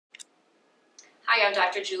Hi, I'm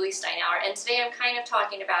Dr. Julie Steinauer, and today I'm kind of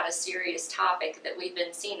talking about a serious topic that we've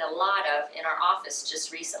been seeing a lot of in our office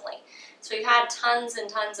just recently. So we've had tons and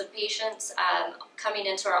tons of patients coming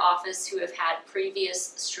into our office who have had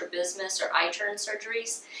previous strabismus or eye turn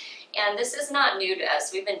surgeries. And this is not new to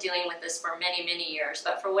us. We've been dealing with this for many, many years,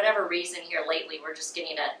 but for whatever reason here lately, we're just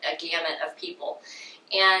getting a gamut of people.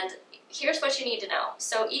 And here's what you need to know.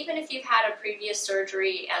 So even if you've had a previous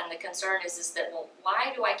surgery and the concern is that, well,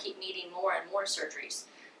 why do I keep needing more and more surgeries?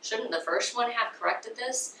 Shouldn't the first one have corrected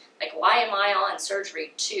this? Like, why am I on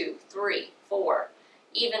surgery 2, 3, 4,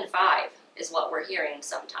 even 5 is what we're hearing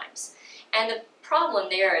sometimes. And the problem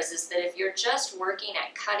there is that if you're just working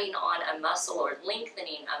at cutting on a muscle or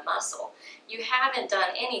lengthening a muscle, you haven't done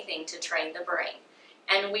anything to train the brain.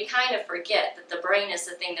 And we kind of forget that the brain is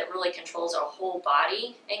the thing that really controls our whole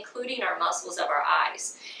body, including our muscles of our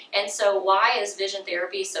eyes. And so why is vision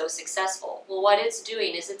therapy so successful? Well, what it's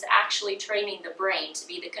doing is it's actually training the brain to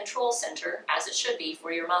be the control center, as it should be,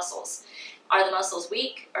 for your muscles. Are the muscles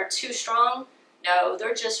weak or too strong? No,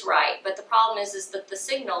 they're just right. But the problem is that the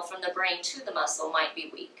signal from the brain to the muscle might be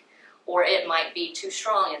weak, or it might be too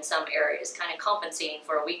strong in some areas, kind of compensating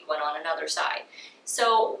for a weak one on another side.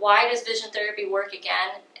 So why does vision therapy work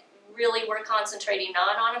again? Really, we're concentrating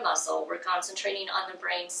not on a muscle, we're concentrating on the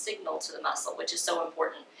brain's signal to the muscle, which is so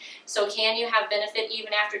important. So can you have benefit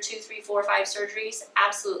even after 2, 3, 4, 5 surgeries?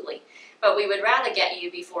 Absolutely. But we would rather get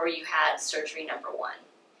you before you had surgery number 1.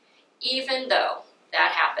 Even though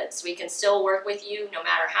that happens, we can still work with you no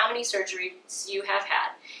matter how many surgeries you have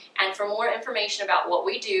had. And for more information about what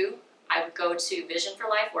we do, I would go to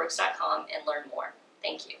visionforlifeworks.com and learn more.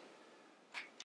 Thank you.